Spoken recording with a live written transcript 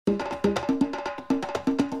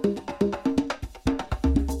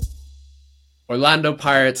Orlando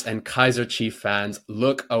Pirates and Kaiser Chief fans,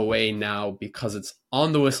 look away now because it's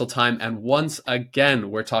on the whistle time. And once again,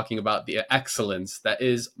 we're talking about the excellence that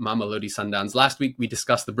is Mamelodi Sundowns. Last week, we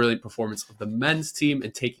discussed the brilliant performance of the men's team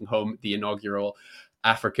in taking home the inaugural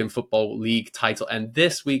African Football League title. And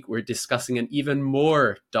this week, we're discussing an even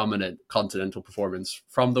more dominant continental performance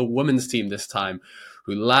from the women's team this time,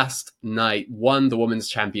 who last night won the Women's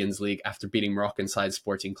Champions League after beating Moroccan side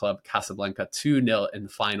Sporting Club Casablanca 2-0 in the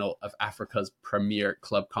final of Africa's premier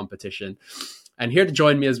club competition. And here to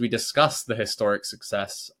join me as we discuss the historic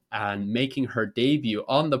success and making her debut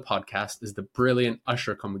on the podcast is the brilliant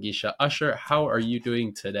Usher Komugisha. Usher, how are you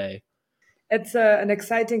doing today? It's an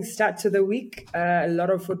exciting start to the week. A lot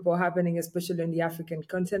of football happening, especially in the African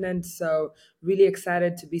continent. So really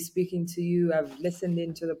excited to be speaking to you. I've listened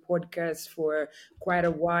into the podcast for quite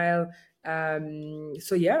a while. I'm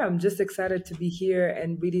just excited to be here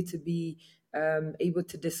and really to be able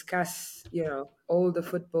to discuss, all the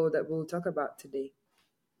football that we'll talk about today.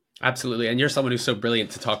 Absolutely. And you're someone who's so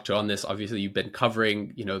brilliant to talk to on this. Obviously, you've been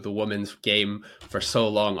covering, the women's game for so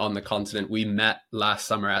long on the continent. We met last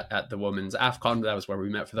summer at the women's AFCON. That was where we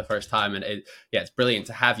met for the first time. And it's brilliant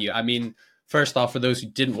to have you. I mean, first off, for those who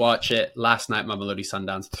didn't watch it, last night, Mamelodi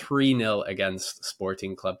Sundowns 3-0 against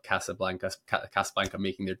Sporting Club Casablanca. Casablanca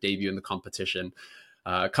making their debut in the competition.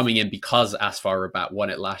 Coming in because Asfar Rabat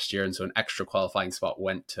won it last year. And so an extra qualifying spot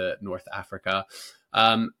went to North Africa.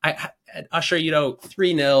 Usher,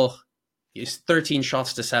 3-0, 13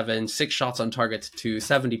 shots to 7, 6 shots on target to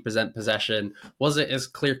 70% possession. Was it as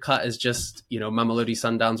clear cut as just, Mamelodi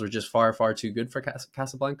Sundowns were just far, far too good for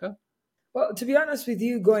Casablanca? Well, to be honest with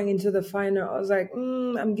you, going into the final, I was like,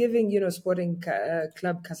 I'm giving, Sporting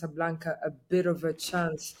Club Casablanca a bit of a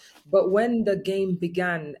chance. But when the game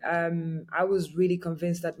began, I was really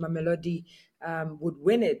convinced that Mamelodi would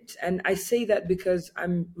win it. And I say that because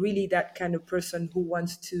I'm really that kind of person who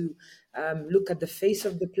wants to look at the face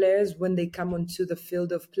of the players when they come onto the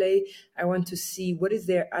field of play. I want to see what is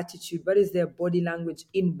their attitude, what is their body language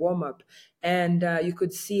in warm-up. And you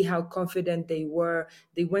could see how confident they were.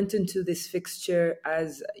 They went into this fixture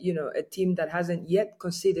as, a team that hasn't yet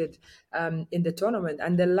conceded in the tournament.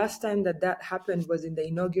 And the last time that happened was in the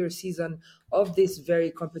inaugural season of this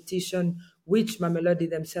very competition, which Mamelodi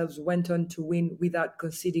themselves went on to win without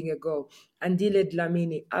conceding a goal. Andile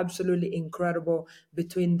Dlamini, absolutely incredible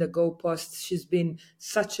between the goalposts. She's been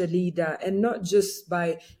such a leader, and not just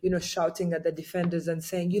by, shouting at the defenders and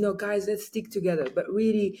saying, guys, let's stick together, but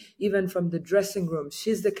really even from the dressing room.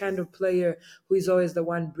 She's the kind of player who is always the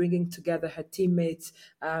one bringing together her teammates.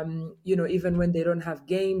 Even when they don't have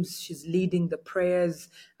games, she's leading the prayers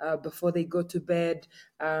before they go to bed,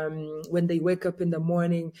 when they wake up in the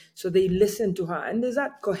morning. So they listen to her, and there's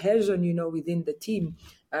that cohesion, within the team.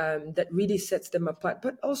 That really sets them apart.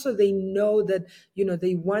 But also they know that,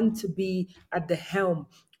 they want to be at the helm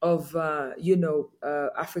of,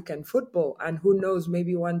 African football. And who knows,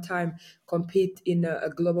 maybe one time compete in a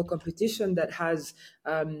global competition that has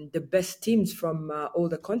the best teams from all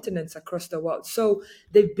the continents across the world. So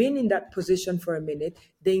they've been in that position for a minute.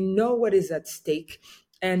 They know what is at stake.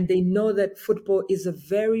 And they know that football is a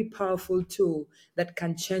very powerful tool that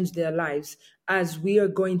can change their lives, as we are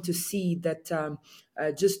going to see that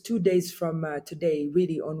just 2 days from today,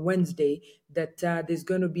 really on Wednesday, that there's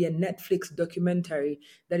going to be a Netflix documentary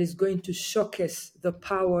that is going to showcase the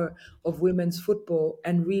power of women's football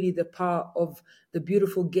and really the power of the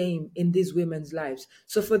beautiful game in these women's lives.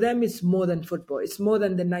 So for them, it's more than football. It's more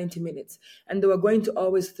than the 90 minutes. And they were going to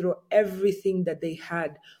always throw everything that they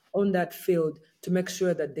had on that field to make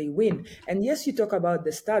sure that they win. And yes, you talk about the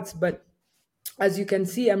stats, but as you can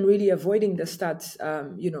see, I'm really avoiding the stats,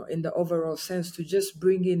 in the overall sense, to just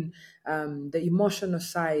bring in the emotional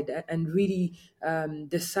side and really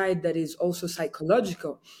the side that is also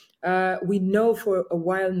psychological. We know for a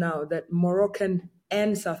while now that Moroccan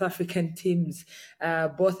and South African teams,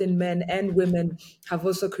 both in men and women, have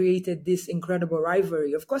also created this incredible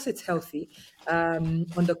rivalry. Of course, it's healthy on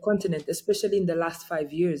the continent, especially in the last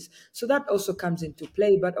 5 years. So that also comes into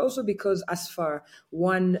play, but also because Asfar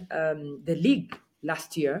won the league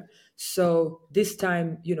last year. So this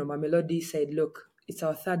time, Mamelodi said, look, it's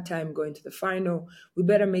our third time going to the final. We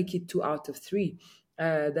better make it 2 out of 3.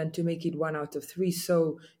 Than to make it 1 out of 3.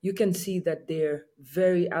 So you can see that they're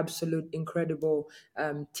very absolute, incredible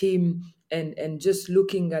team. And just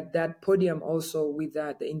looking at that podium also with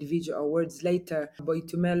the individual awards later,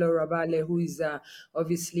 Boitumelo Rabale, who is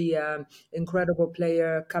obviously incredible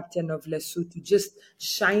player, captain of Lesotho, just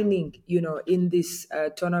shining, in this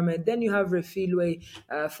tournament. Then you have Refilwe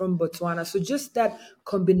from Botswana. So just that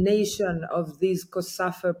combination of these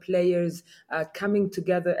COSAFA players coming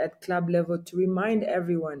together at club level to remind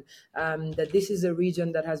everyone that this is a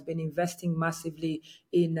region that has been investing massively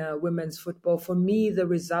in women's football. For me, the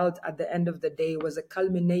result at the end of the day was a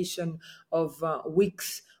culmination of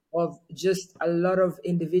weeks of just a lot of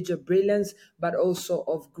individual brilliance, but also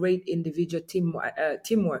of great individual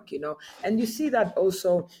teamwork, And you see that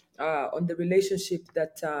also on the relationship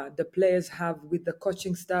that the players have with the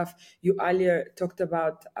coaching staff. You earlier talked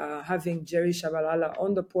about having Jerry Shabalala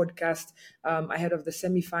on the podcast ahead of the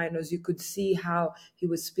semifinals. You could see how he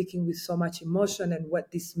was speaking with so much emotion and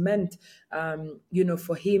what this meant,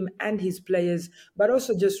 for him and his players, but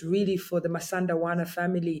also just really for the Masanda Wana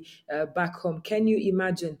family back home. Can you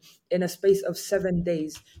imagine in a space of 7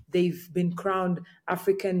 days, they've been crowned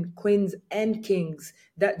African queens and kings?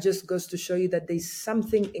 That just goes to show you that there's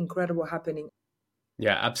something incredible happening.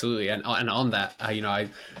 Yeah, absolutely. And on that, I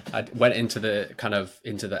went into the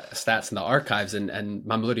stats and the archives, and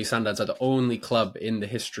Mamelodi Sundowns are the only club in the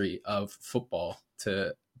history of football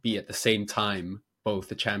to be at the same time both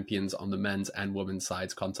the champions on the men's and women's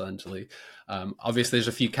sides continentally. Obviously, there's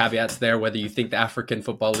a few caveats there, whether you think the African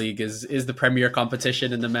Football League is the premier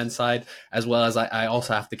competition in the men's side, as well as I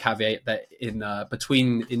also have to caveat that in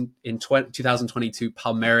 2022,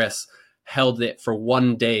 Palmeiras held it for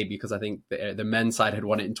one day, because I think the men's side had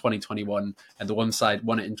won it in 2021 and the women's side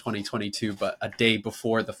won it in 2022, but a day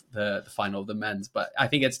before the final of the men's. But I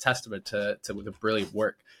think it's testament to the brilliant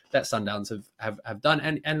work that Sundowns have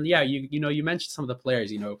done. And yeah, you mentioned some of the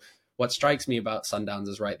players. What strikes me about Sundowns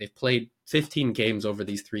is, right, they've played 15 games over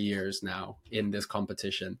these 3 years now in this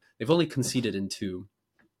competition. They've only conceded in 2.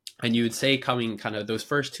 And you would say, coming kind of those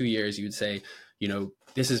first 2 years, you would say,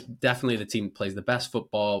 this is definitely the team that plays the best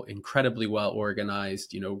football, incredibly well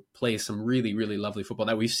organized, plays some really, really lovely football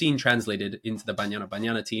that we've seen translated into the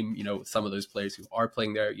Banyana team, some of those players who are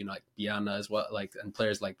playing there, like Biana as well, and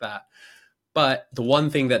players like that. But the one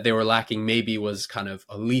thing that they were lacking maybe was kind of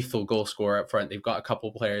a lethal goal scorer up front. They've got a couple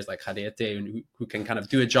of players like Hadete who can kind of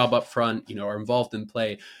do a job up front, are involved in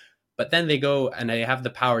play. But then they go and they have the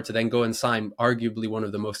power to then go and sign arguably one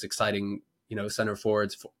of the most exciting, center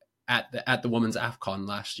forwards at the women's AFCON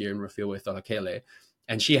last year in Rafiwe Tholakele.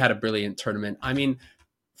 And she had a brilliant tournament. I mean,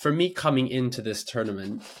 for me, coming into this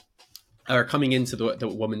tournament, or coming into the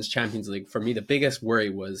Women's Champions League, for me, the biggest worry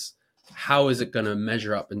was, how is it going to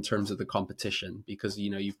measure up in terms of the competition? Because,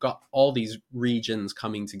 you've got all these regions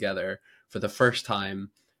coming together for the first time.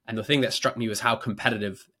 And the thing that struck me was how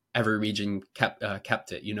competitive every region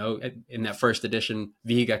kept it. In that first edition,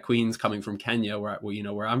 Vihiga Queens, coming from Kenya,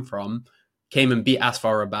 where I'm from, came and beat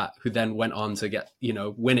Asfar Rabat, who then went on to get,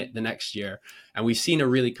 win it the next year. And we've seen a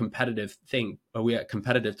really competitive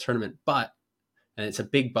competitive tournament. But, and it's a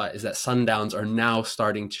big but, is that Sundowns are now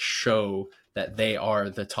starting to show that they are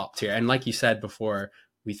the top tier. And like you said before,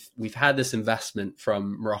 we've had this investment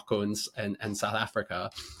from Morocco and South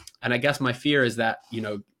Africa. And I guess my fear is that,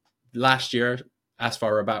 last year,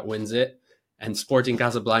 Asfar Rabat wins it, and Sporting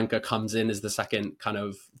Casablanca comes in as the second kind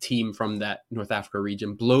of team from that North Africa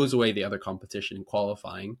region, blows away the other competition in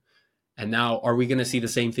qualifying. And now, are we going to see the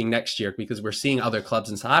same thing next year? Because we're seeing other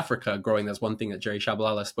clubs in South Africa growing. That's one thing that Jerry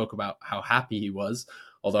Shabalala spoke about, how happy he was,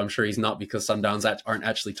 although I'm sure he's not, because Sundowns aren't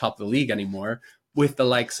actually top of the league anymore, with the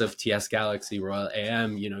likes of TS Galaxy, Royal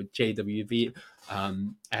AM, JWV,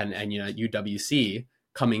 and UWC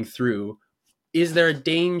coming through. Is there a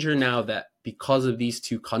danger now that, because of these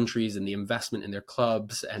two countries and the investment in their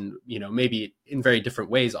clubs, and maybe in very different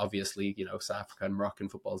ways, obviously, South Africa and Moroccan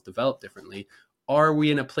football is developed differently, are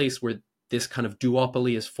we in a place where this kind of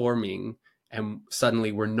duopoly is forming, and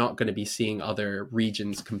suddenly we're not going to be seeing other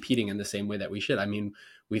regions competing in the same way that we should? I mean,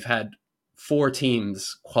 we've had 4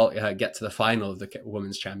 teams get to the final of the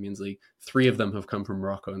Women's Champions League. 3 of them have come from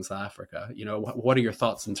Morocco and South Africa. What are your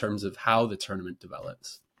thoughts in terms of how the tournament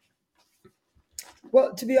develops?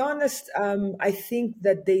 Well, to be honest, I think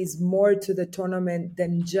that there's more to the tournament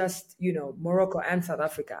than just, Morocco and South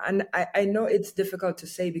Africa. And I know it's difficult to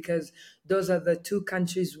say, because those are the 2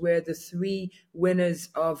 countries where the 3 winners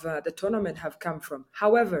of the tournament have come from.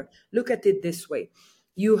 However, look at it this way.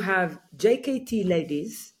 You have JKT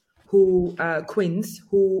ladies, Queens,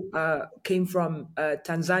 who came from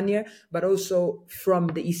Tanzania, but also from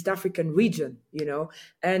the East African region,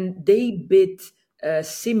 and they beat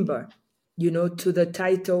Simba, to the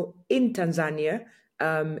title in Tanzania,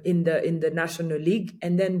 in the National League,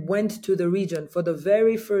 and then went to the region for the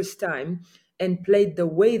very first time and played the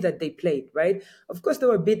way that they played, right? Of course, they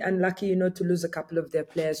were a bit unlucky, to lose a couple of their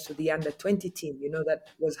players to the under 20 team. That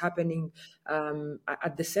was happening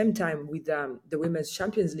at the same time with the Women's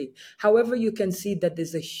Champions League. However, you can see that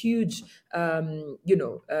there's a huge,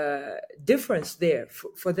 difference there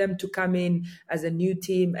for them to come in as a new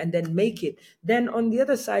team and then make it. Then on the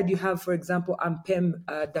other side, you have, for example, Ampem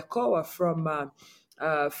Dakoa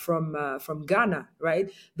from Ghana,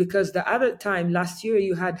 right? Because the other time last year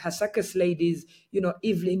you had Hasakas ladies,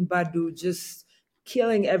 Evelyn Badu just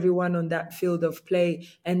killing everyone on that field of play.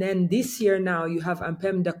 And then this year now you have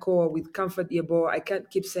Ampem Dakor with Comfort Yebo. I can't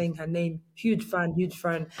keep saying her name. Huge fan, huge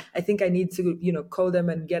fan. I think I need to, call them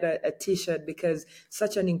and get a t-shirt because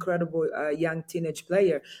such an incredible young teenage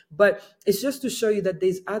player. But it's just to show you that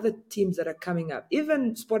there's other teams that are coming up.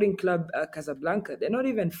 Even Sporting Club Casablanca, they're not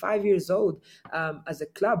even 5 years old as a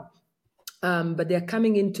club. But they're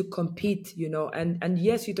coming in to compete, and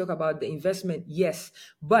yes, you talk about the investment, yes,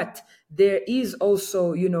 but there is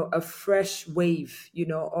also, a fresh wave,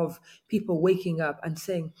 of people waking up and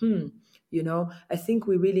saying, I think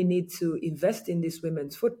we really need to invest in this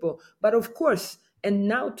women's football. But of course, and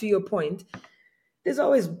now to your point, there's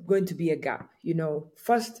always going to be a gap,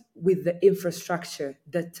 first with the infrastructure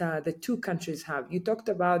that the two countries have. You talked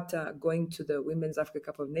about going to the Women's Africa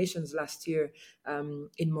Cup of Nations last year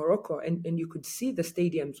in Morocco, and you could see the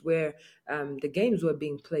stadiums where the games were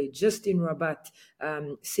being played, just in Rabat,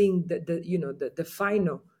 seeing the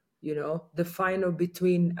final, the final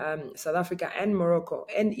between South Africa and Morocco,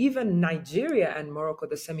 and even Nigeria and Morocco,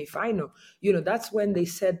 the semi-final. That's when they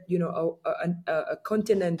set, a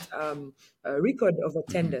continent record of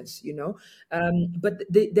attendance. But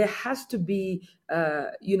there has to be,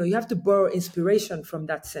 you have to borrow inspiration from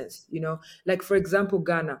that sense. Like for example,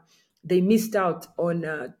 Ghana. They missed out on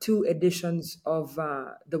 2 editions of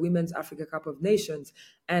the Women's Africa Cup of Nations,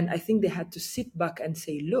 and I think they had to sit back and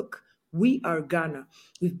say, "Look, we are Ghana.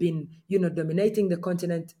 We've been, dominating the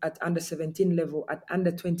continent at under 17 level, at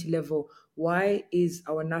under 20 level. Why is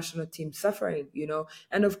our national team suffering,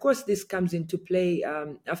 And of course, this comes into play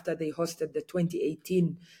after they hosted the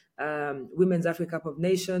 2018 Women's Africa Cup of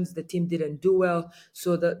Nations. The team didn't do well.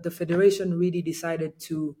 So the federation really decided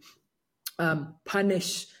to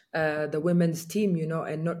punish the women's team,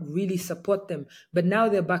 and not really support them. But now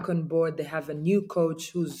they're back on board. They have a new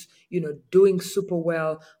coach who's, doing super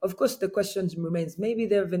well. Of course, the question remains, maybe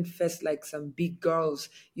they haven't faced like some big girls,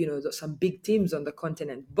 some big teams on the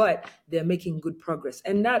continent, but they're making good progress.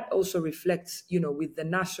 And that also reflects, with the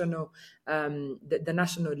national, the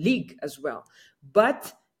national league as well.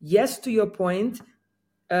 But yes, to your point,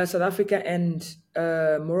 South Africa and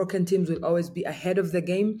Moroccan teams will always be ahead of the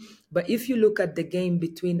game. But if you look at the game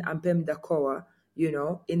between Ampem Dakoa,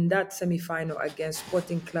 in that semi-final against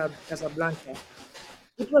Sporting Club Casablanca,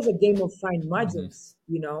 it was a game of fine margins.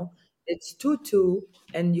 It's 2-2,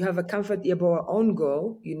 and you have a Comfort Yeboah own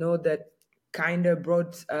goal, that kind of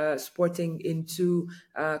brought Sporting into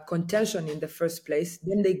contention in the first place.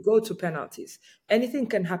 Then they go to penalties. Anything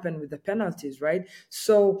can happen with the penalties, right?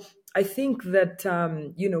 So I think that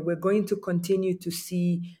we're going to continue to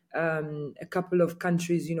see a couple of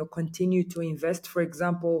countries, continue to invest. For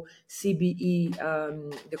example, CBE,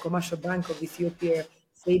 the Commercial Bank of Ethiopia,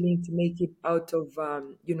 failing to make it out of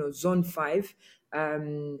zone 5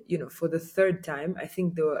 for the third time. I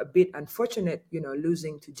think they were a bit unfortunate,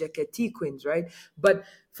 losing to JKT Queens, right? But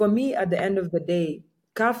for me, at the end of the day,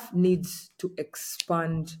 CAF needs to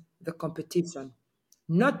expand the competition,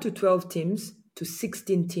 not to 12 teams, to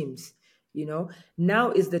 16 teams.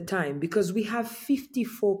 Now is the time, because we have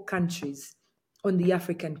 54 countries on the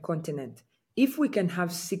African continent. If we can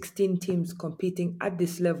have 16 teams competing at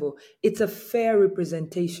this level, it's a fair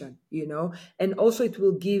representation, and also it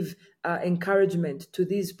will give encouragement to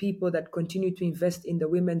these people that continue to invest in the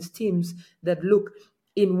women's teams, that look,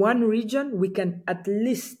 in one region, we can at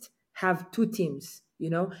least have 2 teams,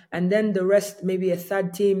 and then the rest, maybe a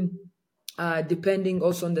third team, depending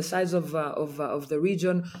also on the size of the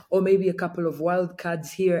region, or maybe a couple of wild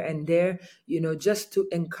cards here and there, just to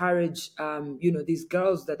encourage, these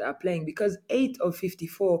girls that are playing, because 8 of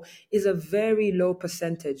 54 is a very low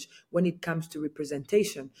percentage when it comes to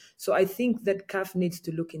representation. So I think that CAF needs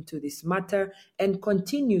to look into this matter and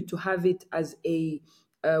continue to have it as a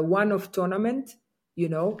one-off tournament,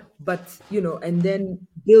 but, and then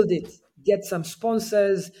build it, get some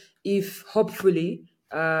sponsors, if hopefully,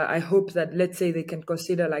 I hope that, let's say, they can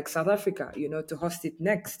consider like South Africa, to host it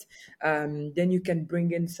next. Then you can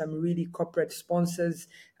bring in some really corporate sponsors.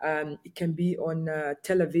 It can be on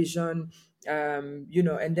television, and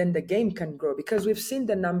then the game can grow, because we've seen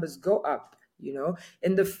the numbers go up, You know,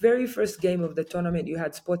 in the very first game of the tournament, you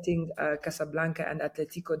had Sporting Casablanca and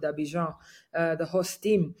Atletico d'Abidjan, the host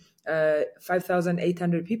team,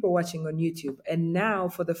 5,800 people watching on YouTube. And now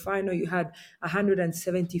for the final, you had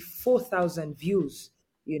 174,000 views.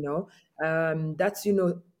 That's,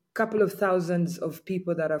 couple of thousands of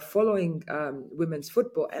people that are following women's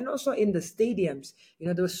football, and also in the stadiums.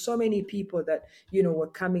 There were so many people that were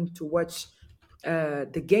coming to watch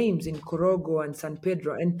the games in Corogo and San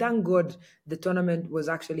Pedro. And thank God the tournament was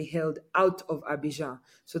actually held out of Abidjan,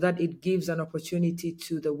 so that it gives an opportunity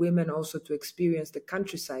to the women also to experience the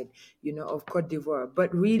countryside, of Cote d'Ivoire.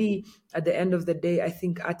 But really, at the end of the day, I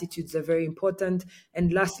think attitudes are very important.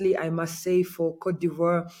 And lastly, I must say for Cote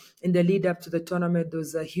d'Ivoire, in the lead up to the tournament, there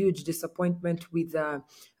was a huge disappointment with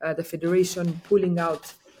the federation pulling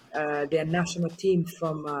out their national team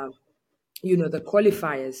from the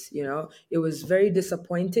qualifiers. It was very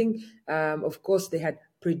disappointing. Of course, they had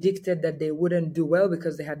predicted that they wouldn't do well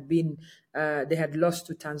because they had lost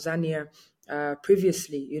to Tanzania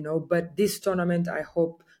previously. But this tournament, I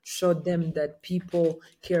hope, showed them that people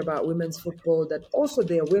care about women's football, that also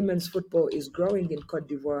their women's football is growing in Cote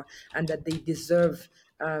d'Ivoire, and that they deserve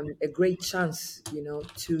a great chance,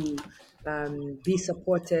 to be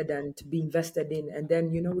supported and to be invested in, and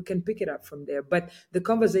then we can pick it up from there. But the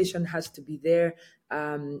conversation has to be there.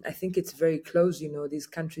 I think it's very close. These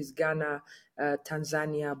countries, Ghana,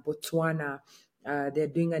 Tanzania, Botswana, they're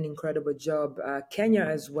doing an incredible job. Kenya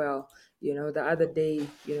as well. The other day,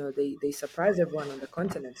 they surprised everyone on the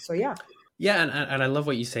continent. So yeah. Yeah, and I love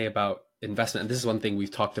what you say about investment. And this is one thing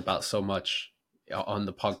we've talked about so much on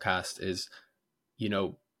the podcast is,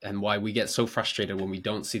 and why we get so frustrated when we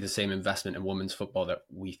don't see the same investment in women's football that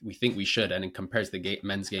we think we should, and it compares the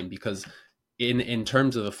men's game. Because in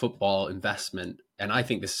terms of the football investment, and I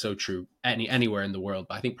think this is so true anywhere in the world,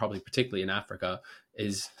 but I think probably particularly in Africa,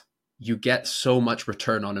 is you get so much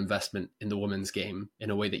return on investment in the women's game in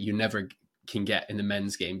a way that you never can get in the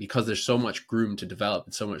men's game, because there's so much room to develop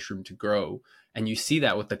and so much room to grow. And you see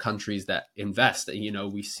that with the countries that invest.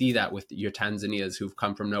 We see that with your Tanzanias who've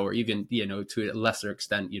come from nowhere, even, to a lesser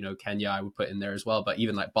extent, Kenya, I would put in there as well. But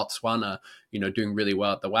even like Botswana, doing really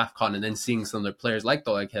well at the WAFCON, and then seeing some of their players like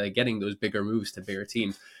getting those bigger moves to bigger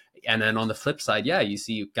teams. And then on the flip side, you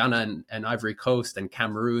see Ghana and Ivory Coast and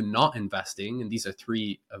Cameroon not investing. And these are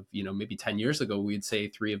three of, maybe 10 years ago, we'd say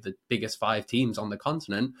three of the biggest 5 teams on the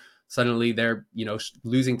continent. Suddenly they're,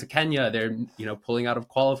 losing to Kenya. They're, pulling out of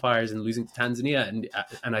qualifiers and losing to Tanzania.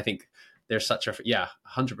 And I think there's such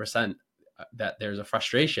 100% that there's a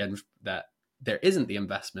frustration that there isn't the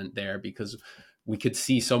investment there, because we could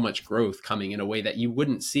see so much growth coming in a way that you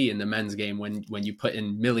wouldn't see in the men's game when you put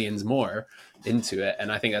in millions more into it. And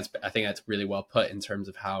I think that's really well put in terms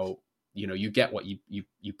of how, you get what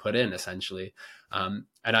you put in, essentially. And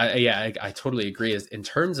I totally agree is in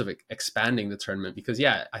terms of expanding the tournament, because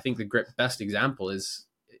I think the best example is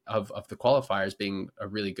of the qualifiers being a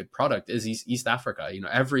really good product is East Africa.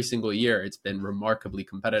 Every single year it's been remarkably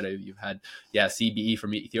competitive. You've had CBE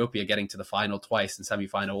from Ethiopia getting to the final twice and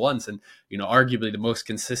semi-final once, and arguably the most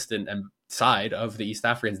consistent and side of the East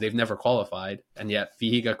Africans. They've never qualified, and yet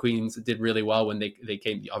Vihiga Queens did really well when they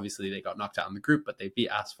came. Obviously they got knocked out in the group, but they beat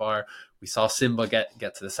Asfar. We saw Simba get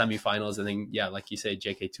to the semi-finals, and then like you say,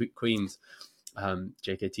 JKT Queens,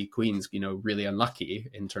 really unlucky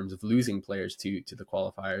in terms of losing players to the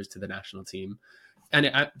qualifiers, to the national team.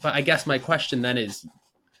 But I guess my question then is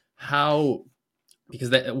how,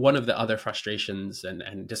 because one of the other frustrations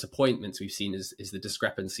and disappointments we've seen is the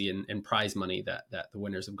discrepancy in prize money that the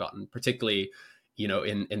winners have gotten, particularly,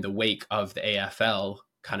 in the wake of the AFL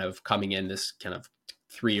kind of coming in this kind of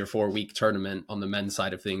 3 or 4 week tournament on the men's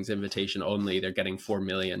side of things, invitation only. They're getting 4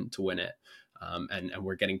 million to win it. And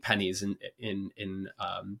we're getting pennies in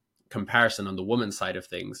comparison on the women's side of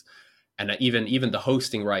things. And even the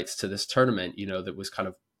hosting rights to this tournament, that was kind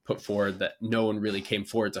of put forward, that no one really came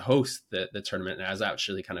forward to host the tournament, and was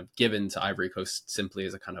actually kind of given to Ivory Coast simply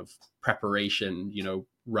as a kind of preparation,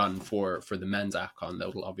 run for the men's AFCON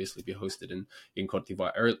that will obviously be hosted in Cote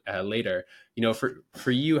d'Ivoire later.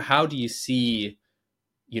 For you, how do you see,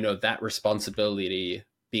 that responsibility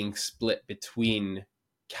being split between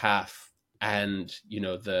CAF and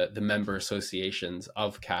the member associations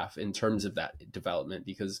of CAF in terms of that development?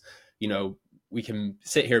 Because we can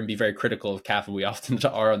sit here and be very critical of CAF, and we often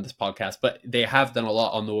are on this podcast, but they have done a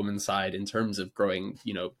lot on the women's side in terms of growing,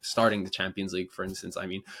 starting the Champions League, for instance. I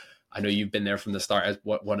mean, I know you've been there from the start as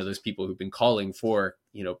one of those people who've been calling for,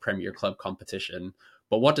 Premier Club competition,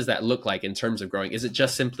 But what does that look like in terms of growing? Is it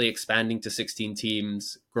just simply expanding to 16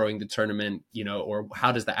 teams, growing the tournament, or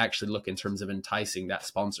how does that actually look in terms of enticing that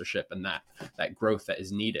sponsorship and that growth that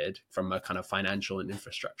is needed from a kind of financial and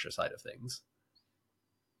infrastructure side of things?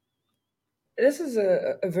 This is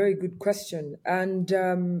a very good question. And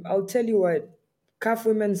I'll tell you what, CAF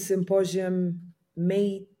Women's Symposium,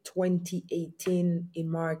 May 2018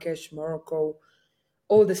 in Marrakesh, Morocco,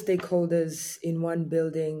 all the stakeholders in one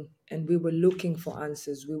building, and we were looking for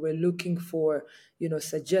answers. We were looking for,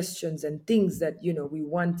 suggestions and things that, we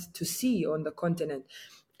want to see on the continent.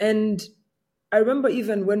 And I remember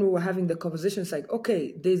even when we were having the conversations, like,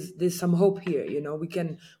 okay, there's some hope here,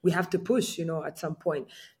 we have to push, at some point.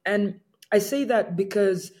 And I say that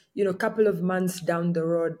because, a couple of months down the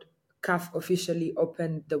road, CAF officially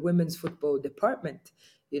opened the women's football department.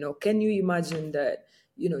 Can you imagine that,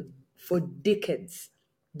 for decades,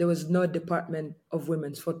 there was no department of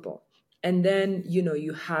women's football. And then,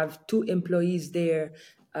 you have two employees there,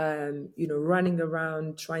 running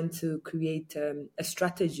around trying to create a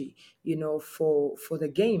strategy, for the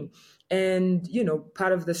game. And,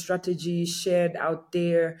 part of the strategy shared out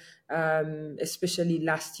there, especially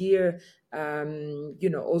last year,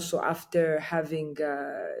 also after having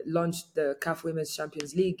launched the CAF Women's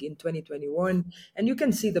Champions League in 2021, and you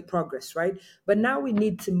can see the progress, right? But now we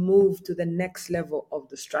need to move to the next level of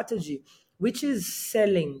the strategy, which is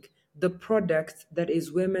selling the product that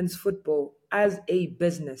is women's football as a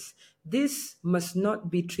business. This must not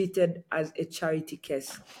be treated as a charity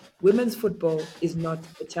case. Women's football is not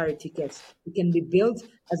a charity case. It can be built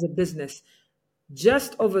as a business.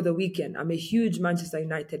 Just over the weekend, I'm a huge Manchester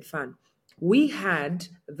United fan. We had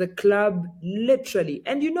the club literally,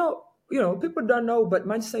 and people don't know, but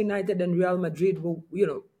Manchester United and Real Madrid were,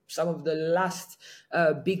 some of the last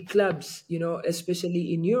big clubs,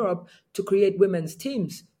 especially in Europe, to create women's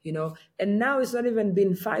teams, and now it's not even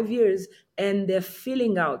been 5 years, and they're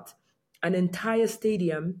filling out an entire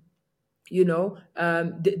stadium.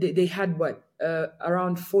 They had what,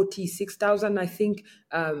 around 46,000, I think,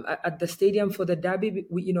 at the stadium for the derby,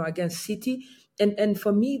 against City. And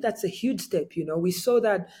for me, that's a huge step. We saw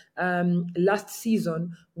that last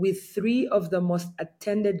season with three of the most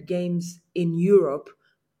attended games in Europe,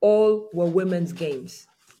 all were women's games.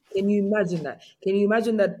 Can you imagine that? Can you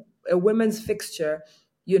imagine that a women's fixture,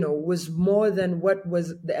 was more than what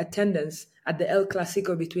was the attendance at the El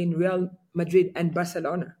Clasico between Real Madrid and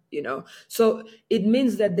Barcelona, So it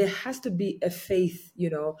means that there has to be a faith,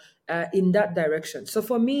 in that direction. So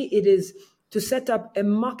for me, it is to set up a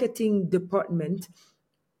marketing department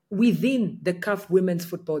within the CAF Women's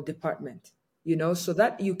Football Department, so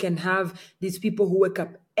that you can have these people who wake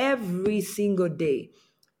up every single day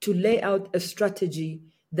to lay out a strategy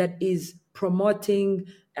that is promoting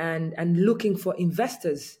and looking for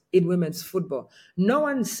investors in women's football. No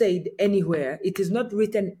one said anywhere, it is not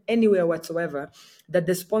written anywhere whatsoever, that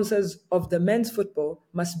the sponsors of the men's football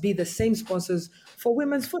must be the same sponsors for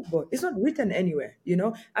women's football. It's not written anywhere,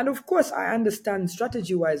 And of course, I understand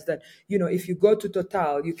strategy-wise that, if you go to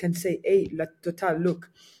Total, you can say, hey, Total, look,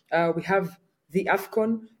 we have the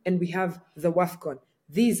AFCON and we have the WAFCON.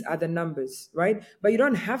 These are the numbers, right? But you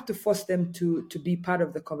don't have to force them to be part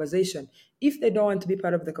of the conversation. If they don't want to be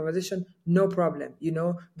part of the conversation, no problem,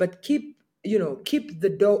 But keep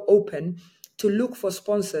the door open to look for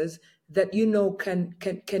sponsors that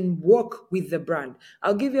can work with the brand.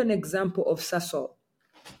 I'll give you an example of Sasol.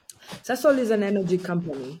 Sasol is an energy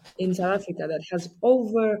company in South Africa that has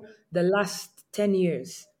over the last 10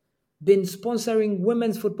 years been sponsoring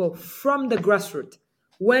women's football from the grassroots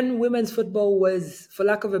when women's football was, for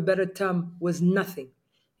lack of a better term, was nothing,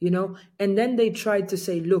 And then they tried to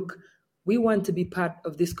say, look, we want to be part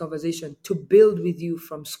of this conversation to build with you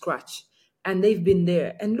from scratch. And they've been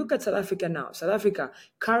there. And look at South Africa now. South Africa,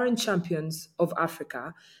 current champions of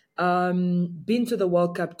Africa, been to the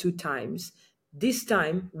World Cup 2 times. This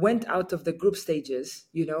time went out of the group stages,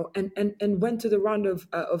 and went to the round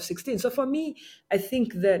of 16. So for me, I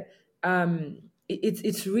think that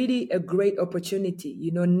it's really a great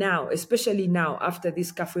opportunity, now, especially now after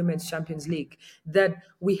this CAF Women's Champions League, that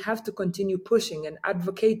we have to continue pushing and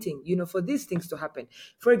advocating, for these things to happen.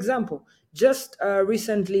 For example, just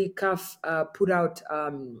recently, CAF put out,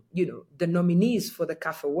 the nominees for the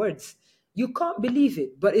CAF Awards. You can't believe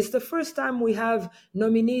it, but it's the first time we have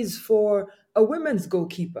nominees for a women's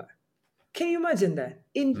goalkeeper. Can you imagine that?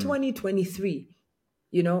 In 2023,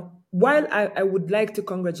 while I would like to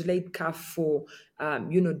congratulate CAF for,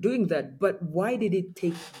 doing that, but why did it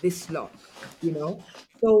take this long,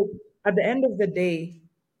 So at the end of the day,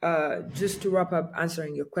 just to wrap up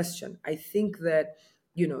answering your question, I think that,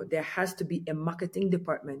 there has to be a marketing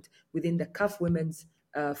department within the CAF Women's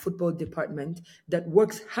football department that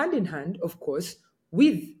works hand in hand, of course,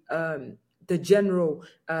 with the general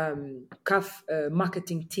CAF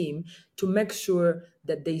marketing team to make sure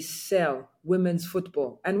that they sell women's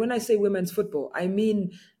football. And when I say women's football, I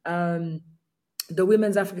mean the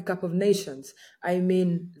Women's Africa Cup of Nations. I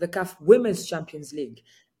mean the CAF Women's Champions League.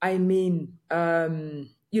 I mean,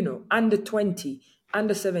 under 20,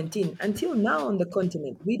 under 17. Until now on the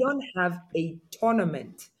continent, we don't have a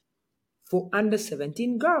tournament for under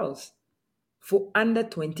 17 girls, for under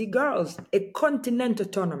 20 girls, a continental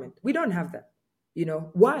tournament. We don't have that.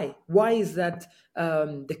 Why? Why is that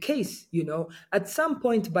the case? At some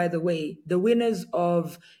point, by the way, the winners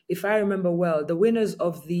of, if I remember well, the winners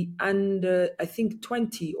of the under, I think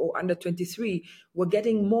 20 or under 23 were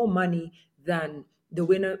getting more money than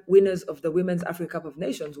the winners of the Women's Africa Cup of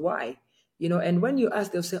Nations. Why? And when you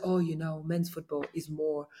ask, they'll say, oh, men's football is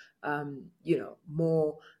more,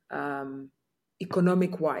 more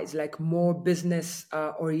economic wise, like more business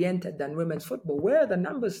oriented than women's football. Where are the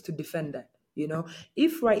numbers to defend that?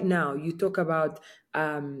 If right now you talk about,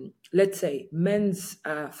 let's say, men's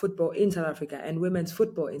football in South Africa and women's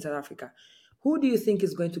football in South Africa, who do you think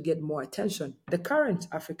is going to get more attention? The current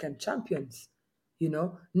African champions,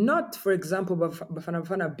 not, for example, Bafana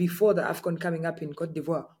Bafana before the AFCON coming up in Cote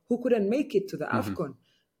d'Ivoire, who couldn't make it to the AFCON.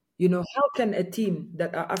 How can a team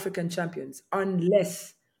that are African champions earn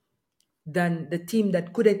less than the team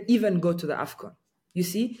that couldn't even go to the AFCON? You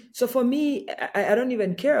see? So for me, I don't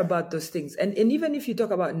even care about those things. And even if you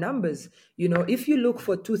talk about numbers, if you look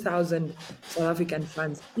for 2,000 South African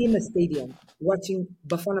fans in a stadium watching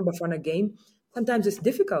Bafana game, sometimes it's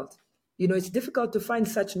difficult. It's difficult to find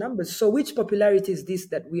such numbers. So which popularity is this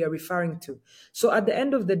that we are referring to? So at the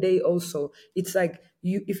end of the day also, it's like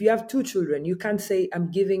if you have two children, you can't say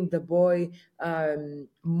I'm giving the boy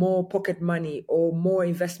more pocket money or more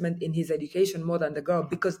investment in his education more than the girl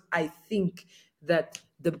because I think that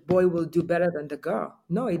the boy will do better than the girl.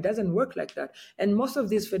 No, it doesn't work like that. And most of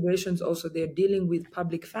these federations also, they're dealing with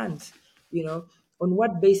public funds. On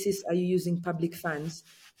what basis are you using public funds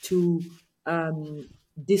to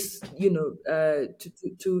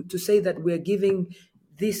to say that we're giving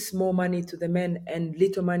this more money to the men and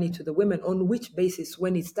little money to the women? On which basis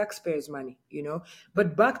when it's taxpayers' money?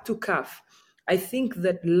 But back to CAF, I think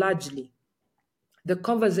that largely the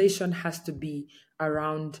conversation has to be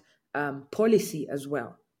around policy as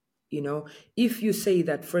well. If you say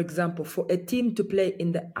that, for example, for a team to play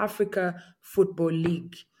in the Africa Football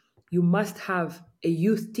League, you must have a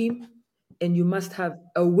youth team and you must have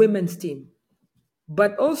a women's team.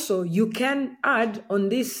 But also you can add on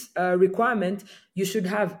this requirement, you should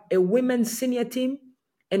have a women's senior team.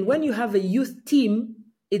 And when you have a youth team,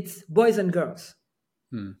 it's boys and girls.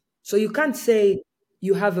 So you can't say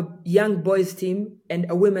you have a young boys team and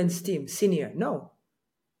a women's team, senior. No.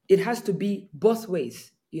 It has to be both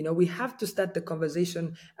ways. We have to start the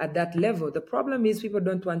conversation at that level. The problem is people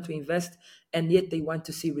don't want to invest and yet they want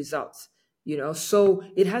to see results. So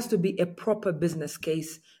it has to be a proper business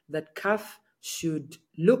case that CAF should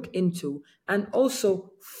look into and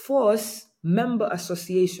also force member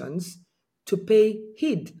associations to pay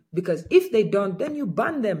heed. Because if they don't, then you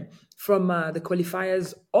ban them from the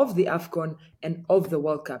qualifiers of the AFCON and of the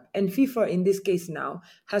World Cup. And FIFA, in this case now,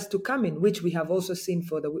 has to come in, which we have also seen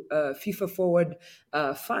for the FIFA Forward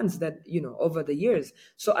funds that, over the years.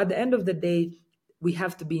 So at the end of the day, we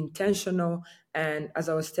have to be intentional. And as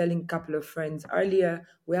I was telling a couple of friends earlier,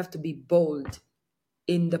 we have to be bold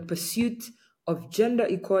in the pursuit of gender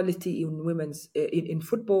equality in women's in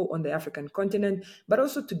football on the African continent, but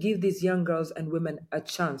also to give these young girls and women a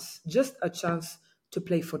chance, just a chance to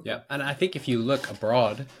play football. Yeah, and I think if you look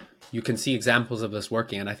abroad, you can see examples of this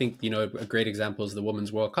working. And I think, a great example is the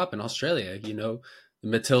Women's World Cup in Australia. The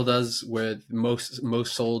Matildas were most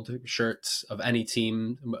sold shirts of any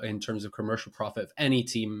team in terms of commercial profit of any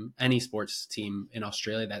team, any sports team in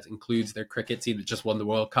Australia. That includes their cricket team that just won the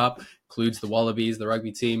World Cup, includes the Wallabies, the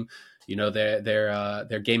rugby team.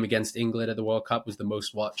 Their game against England at the World Cup was the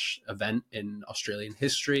most watched event in Australian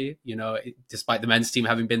history. Despite the men's team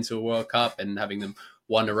having been to a World Cup and having them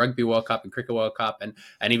won a rugby World Cup and cricket World Cup, and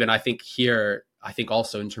even I think here,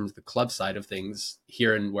 also in terms of the club side of things,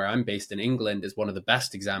 here in where I'm based in England is one of the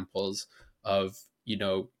best examples of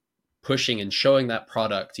pushing and showing that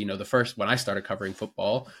product. The first when I started covering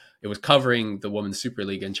football, it was covering the Women's Super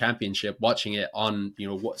League and Championship, watching it on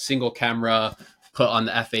single camera, put on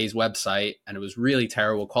the FA's website, and it was really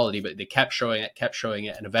terrible quality, but they kept showing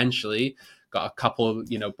it, and eventually got a couple,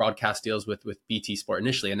 broadcast deals with BT Sport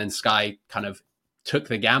initially, and then Sky kind of took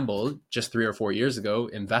the gamble just 3 or 4 years ago,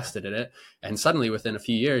 invested in it, and suddenly within a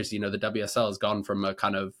few years, the WSL has gone from a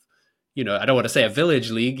kind of I don't want to say a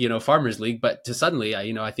village league, farmers league, but to suddenly,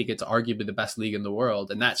 I think it's arguably the best league in the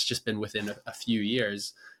world. And that's just been within a few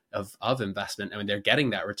years of investment. I mean, they're getting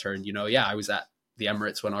that return. Yeah, I was at the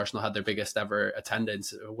Emirates when Arsenal had their biggest ever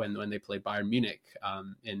attendance when they played Bayern Munich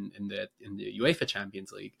in the UEFA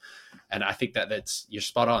Champions League. And I think that's, you're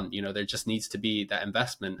spot on. There just needs to be that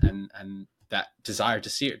investment and that desire to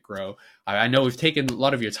see it grow. I know we've taken a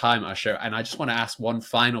lot of your time, Usher, and I just want to ask one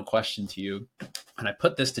final question to you. And I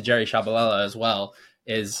put this to Jerry Shabalala as well,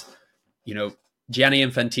 is, Gianni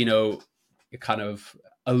Infantino kind of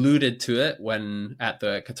alluded to it when at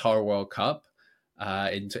the Qatar World Cup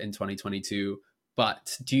in 2022.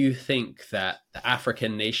 But do you think that the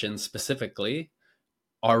African nations specifically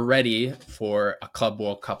are ready for a Club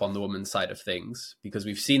World Cup on the women's side of things? Because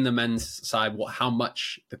we've seen the men's side, how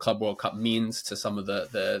much the Club World Cup means to some of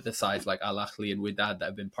the sides like Al Ahly and Wydad that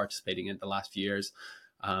have been participating in the last few years.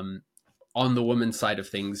 On the women's side of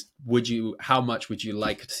things, how much would you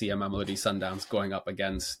like to see a Mamelodi Sundowns going up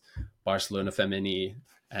against Barcelona Femení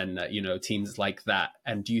and teams like that?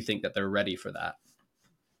 And do you think that they're ready for that?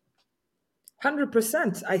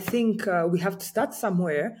 100%. I think we have to start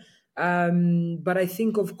somewhere. But I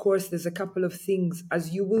think, of course, there's a couple of things,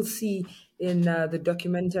 as you will see in the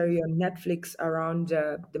documentary on Netflix around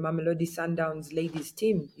the Mamelodi Sundowns ladies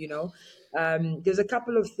team. There's a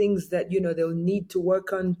couple of things that they'll need to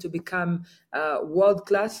work on to become world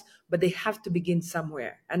class, but they have to begin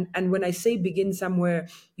somewhere. And when I say begin somewhere,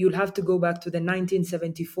 you'll have to go back to the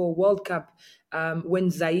 1974 World Cup, when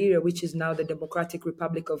Zaire, which is now the Democratic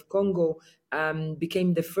Republic of Congo,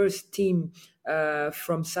 became the first team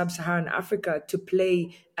from sub-Saharan Africa to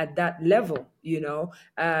play at that level,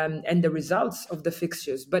 and the results of the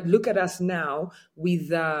fixtures. But look at us now with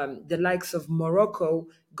the likes of Morocco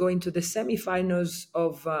going to the semifinals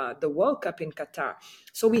of the World Cup in Qatar.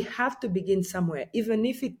 So we have to begin somewhere, even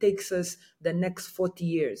if it takes us the next 40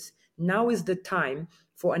 years. Now is the time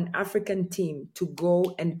for an African team to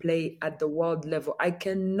go and play at the world level. I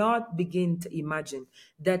cannot begin to imagine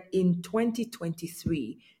that in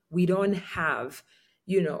 2023, we don't have,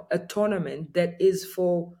 a tournament that is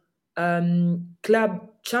for club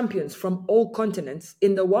champions from all continents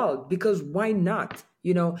in the world, because why not?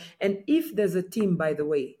 And if there's a team, by the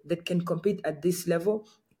way, that can compete at this level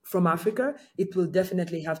from Africa, it will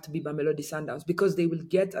definitely have to be Mamelodi Sundowns, because they will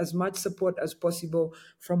get as much support as possible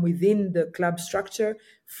from within the club structure,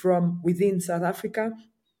 from within South Africa,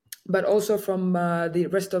 but also from the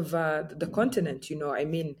rest of the continent.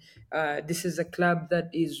 This is a club that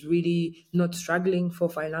is really not struggling for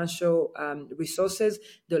financial resources.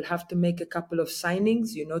 They'll have to make a couple of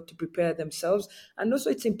signings, to prepare themselves. And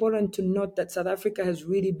also it's important to note that South Africa has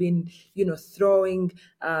really been, throwing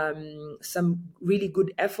some really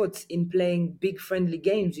good efforts in playing big friendly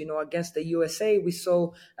games, against the USA. We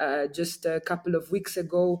saw just a couple of weeks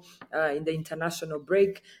ago in the international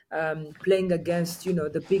break, playing against,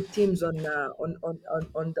 the big teams on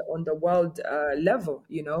the world level.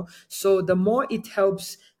 So the more it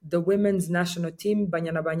helps the women's national team,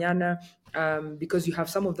 Banyana Banyana, because you have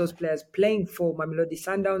some of those players playing for Mamelodi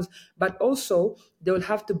Sundowns, but also they'll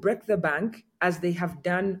have to break the bank, as they have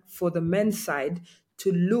done for the men's side,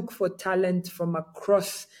 to look for talent from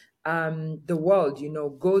across the world.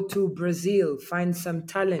 Go to Brazil, find some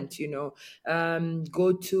talent.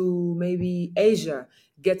 Go to maybe Asia,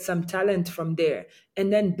 get some talent from there,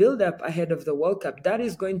 and then build up ahead of the World Cup. That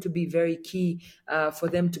is going to be very key for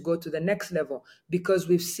them to go to the next level, because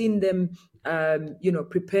we've seen them,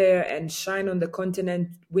 prepare and shine on the continent,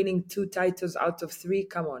 winning 2 titles out of 3.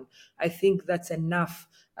 Come on, I think that's enough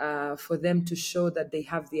for them to show that they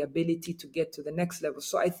have the ability to get to the next level.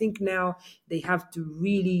 So I think now they have to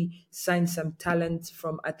really sign some talent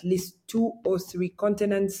from at least 2 or 3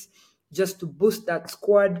 continents, just to boost that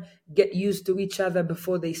squad, get used to each other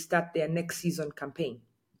before they start their next season campaign.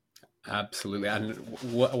 Absolutely, and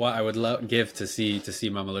what I would give to see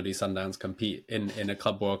Mamelodi Sundowns compete in a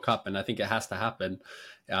Club World Cup, and I think it has to happen.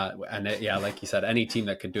 Like you said, any team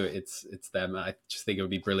that could do it, it's them. I just think it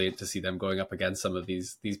would be brilliant to see them going up against some of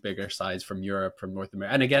these bigger sides from Europe, from North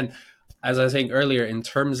America. And again, as I was saying earlier, in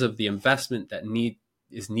terms of the investment that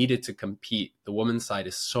is needed to compete, the women's side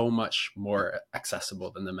is so much more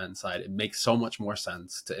accessible than the men's side. It makes so much more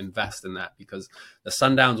sense to invest in that, because the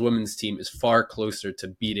Sundowns women's team is far closer to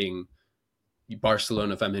beating,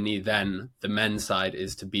 Barcelona Femení, then the men's side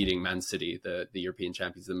is to beating Man City, the European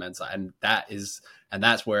champions, the men's side, and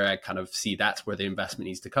that's where I kind of see that's where the investment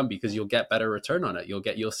needs to come, because you'll get better return on it.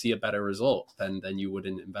 You'll see a better result than you would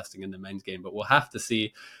in investing in the men's game. But we'll have to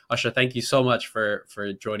see. Usher, thank you so much for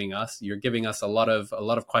joining us. You're giving us a lot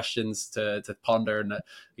of questions to ponder, and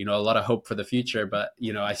a lot of hope for the future. But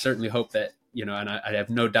I certainly hope that, and I have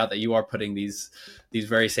no doubt that you are putting these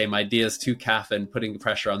very same ideas to CAF and putting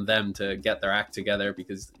pressure on them to get their act together,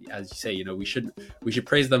 because as you say, we should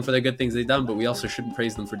praise them for the good things they've done, but we also shouldn't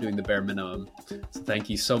praise them for doing the bare minimum. So thank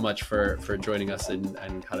you so much for joining us and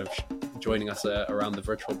kind of joining us around the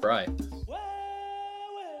virtual braai.